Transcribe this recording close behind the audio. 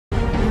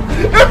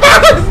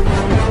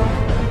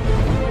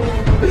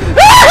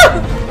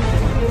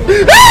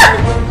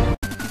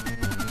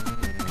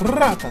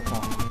Rattata.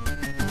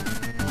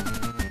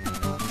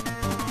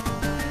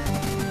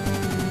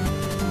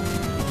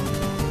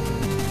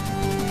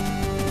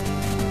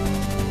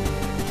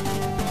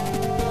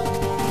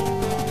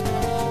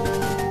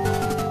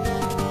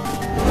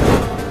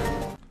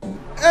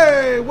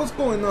 Hey, what's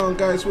going on,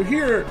 guys? We're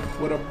here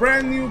with a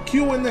brand new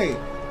Q&A.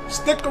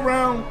 Stick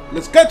around.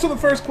 Let's get to the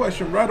first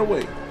question right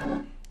away.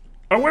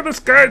 I went to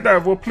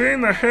skydive while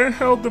playing a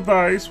handheld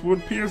device with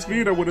PS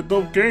Vita with a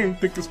dope game.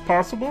 Think it's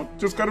possible?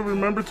 Just gotta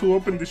remember to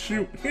open the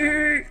chute.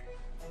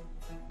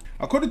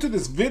 According to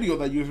this video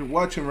that you're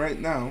watching right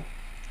now,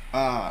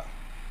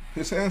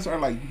 his hands are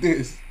like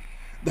this.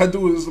 That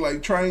dude is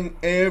like trying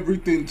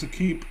everything to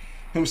keep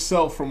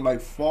himself from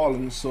like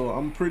falling. So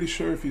I'm pretty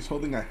sure if he's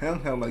holding a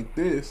handheld like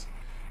this,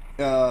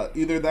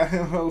 either that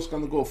handheld is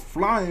gonna go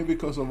flying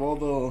because of all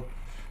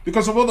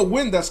the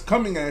wind that's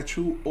coming at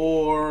you,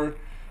 or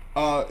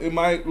it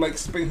might like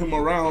spin him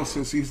around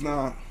since he's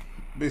not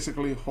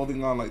basically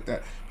holding on like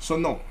that. So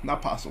no,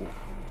 not possible.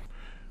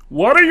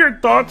 What are your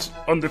thoughts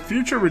on the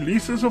future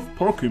releases of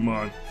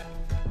Pokemon?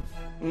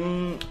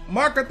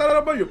 Mark, I thought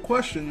about your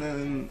question,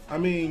 and I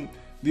mean,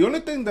 the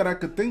only thing that I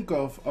could think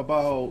of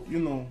about, you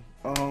know,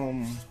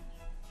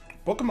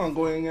 Pokemon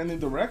going any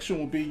direction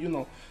would be, you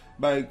know,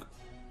 like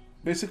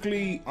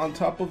basically on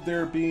top of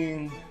there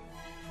being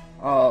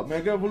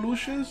Mega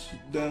Evolutions,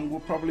 then we'll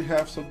probably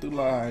have something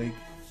like,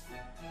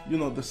 you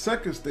know, the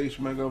second stage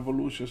Mega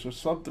Evolutions or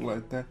something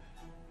like that.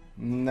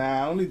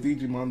 Nah, only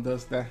Digimon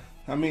does that.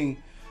 I mean,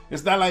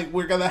 it's not like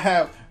we're gonna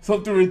have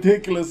something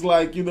ridiculous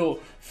like, you know,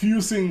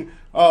 fusing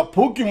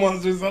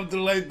Pokemons or something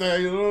like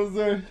that, you know what I'm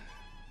saying?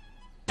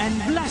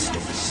 And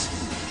Blastoise.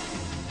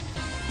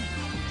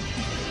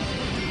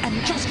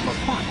 And just for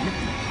fun,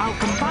 I'll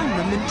combine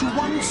them into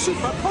one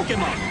super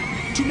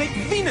Pokemon to make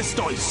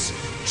Venustoise.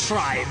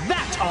 Try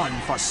that on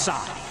for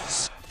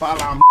size.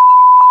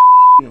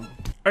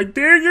 I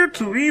dare you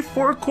to eat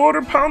 4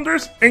 quarter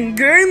pounders and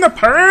gain a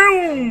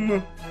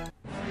pound!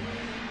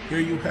 Here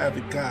you have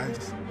it,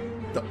 guys.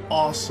 The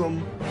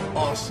awesome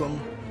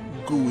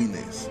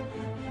gooiness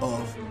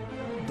of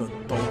the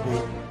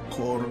double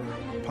quarter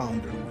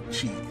pounder with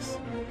cheese.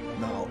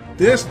 Now,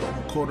 this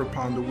double quarter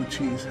pounder with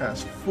cheese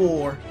has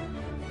 4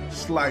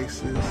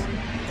 slices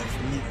of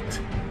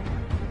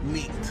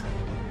meat,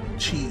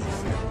 cheese,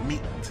 and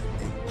meat,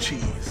 and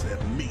cheese,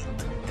 and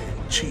meat,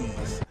 and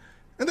cheese.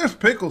 And there's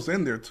pickles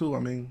in there too, I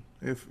mean,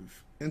 if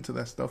into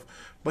that stuff.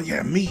 But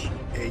yeah, meat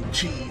and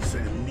cheese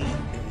and meat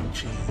and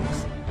cheese.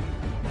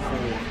 4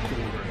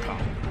 quarter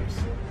pounders,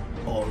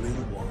 all in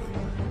one.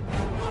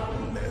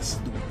 Let's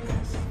do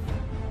this.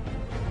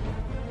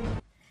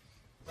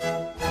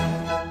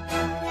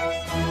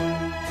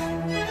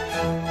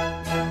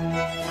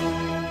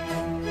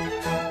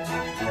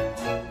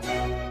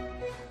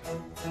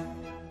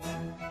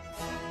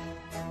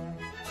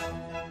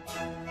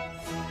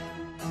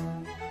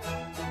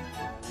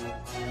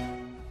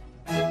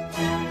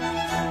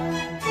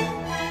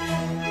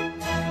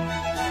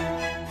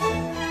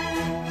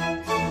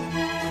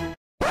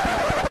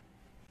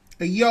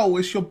 Hey yo,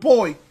 it's your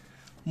boy,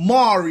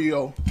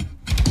 Mario.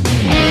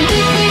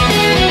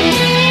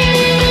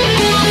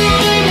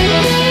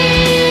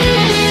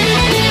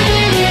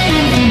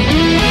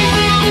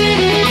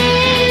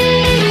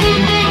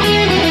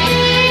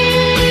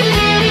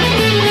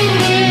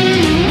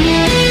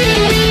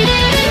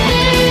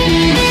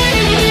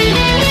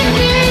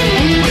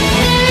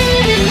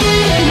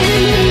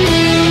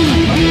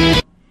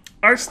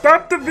 I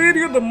stopped the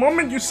video the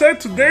moment you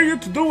said to dare you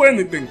to do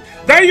anything.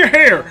 Dye your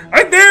hair!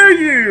 I dare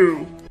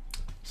you!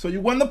 So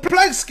you want to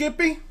play,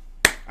 Skippy?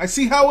 I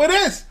see how it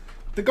is.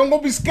 Think I'm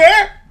gonna be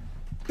scared?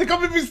 Think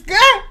I'm gonna be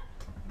scared?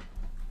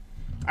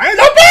 I ain't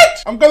no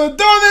bitch! I'm gonna do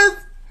this,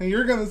 and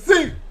you're gonna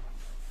see.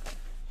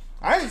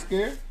 I ain't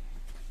scared.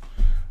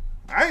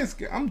 I ain't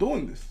scared. I'm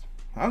doing this.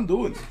 I'm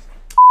doing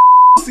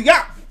this. See,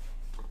 yeah.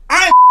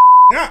 I ain't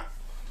yeah.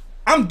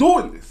 I'm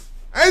doing this.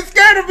 I ain't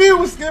scared of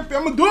you, Skippy.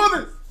 I'm gonna do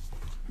this.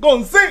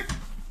 Gonna see.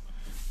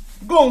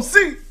 Gonna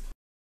see.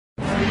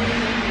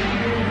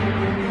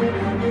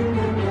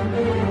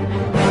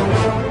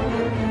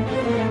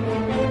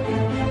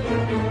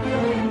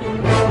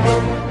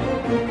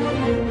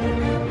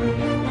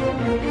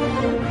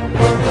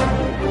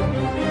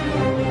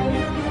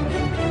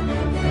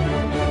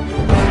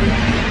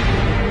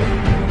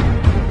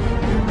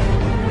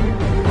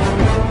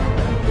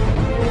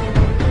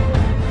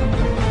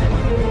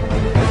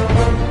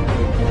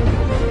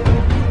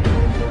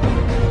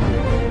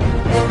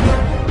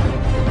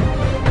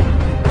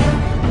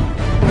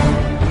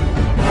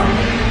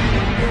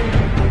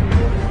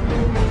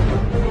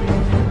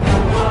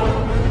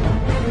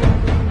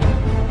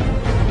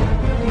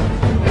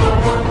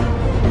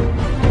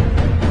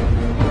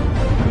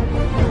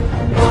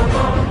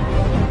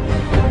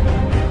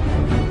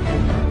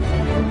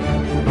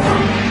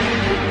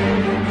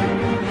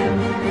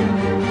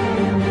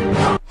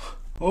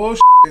 Oh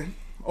shit.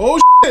 Oh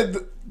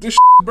shit. This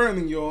shit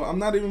burning, y'all. I'm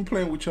not even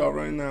playing with y'all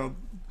right now.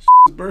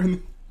 It's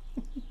burning.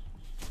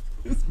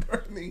 It's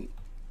burning.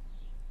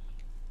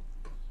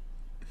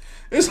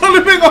 It's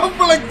only been on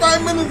for like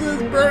 5 minutes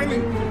and it's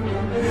burning.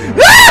 It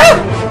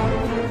burns!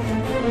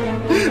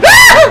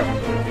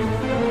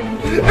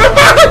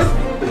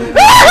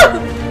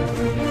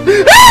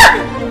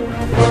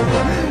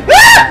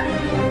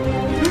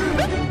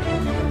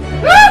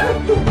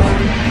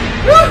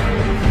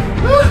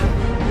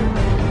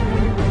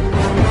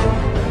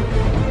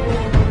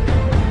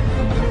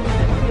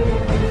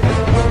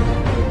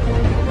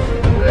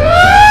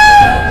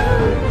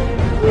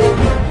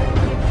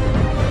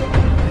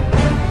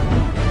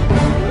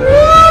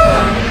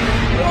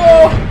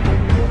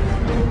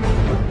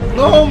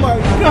 Oh my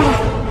god!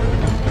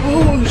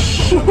 Oh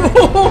shit!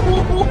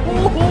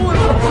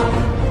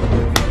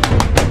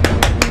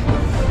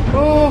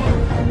 Oh!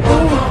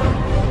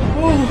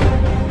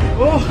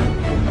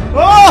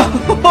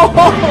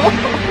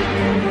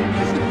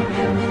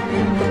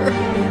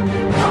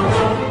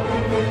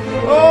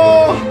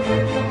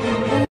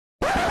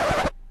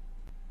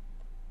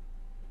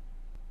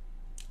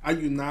 Are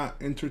you not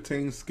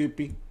entertained,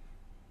 Skippy?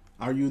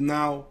 Are you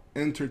now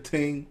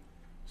entertained?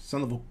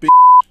 Son of a bitch.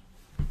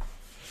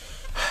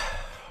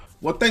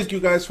 Well, thank you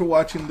guys for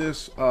watching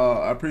this.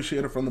 I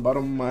appreciate it from the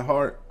bottom of my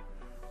heart.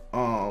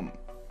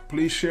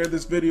 Please share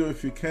this video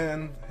if you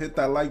can. Hit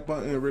that like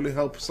button. It really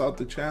helps out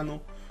the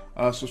channel.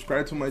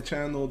 Subscribe to my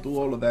channel. Do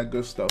all of that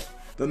good stuff.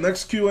 The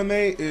next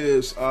Q&A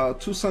is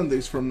 2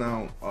 Sundays from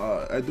now.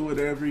 I do it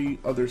every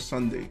other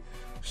Sunday.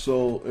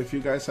 So if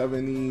you guys have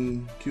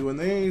any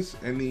Q&As,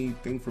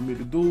 anything for me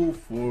to do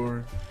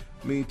for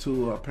me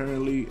to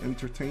apparently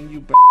entertain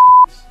you,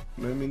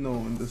 let me know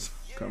in this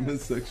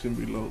comment section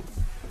below.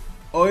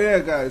 Oh yeah,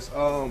 guys,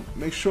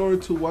 make sure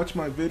to watch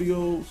my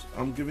videos.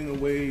 I'm giving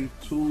away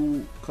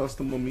 2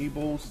 custom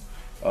amiibos.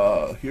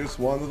 Here's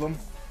one of them.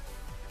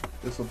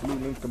 It's a blue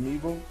link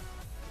amiibo.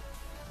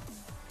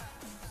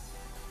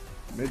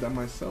 Made that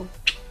myself.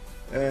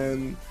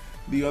 And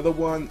the other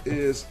one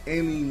is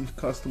any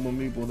custom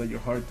amiibo that your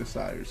heart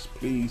desires.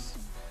 Please,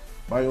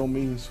 by all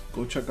means,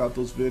 go check out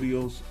those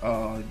videos.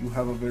 You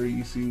have a very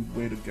easy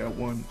way to get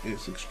one.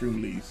 It's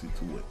extremely easy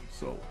to win.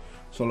 So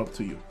it's all up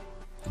to you.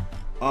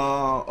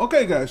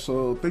 Okay guys,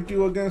 so thank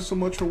you again so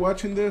much for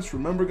watching this.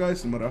 Remember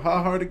guys, no matter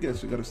how hard it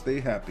gets, you gotta stay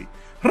happy.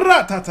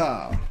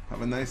 Rattata!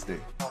 Have a nice day.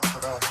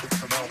 Cause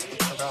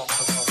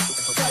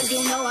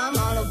you know I'm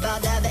all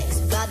about that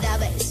bass,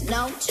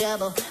 no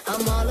trouble.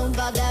 I'm all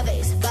about that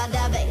bass,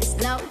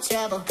 no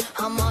trouble.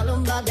 I'm all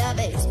about that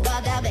bass,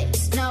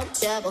 no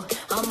trouble.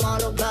 I'm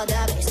all about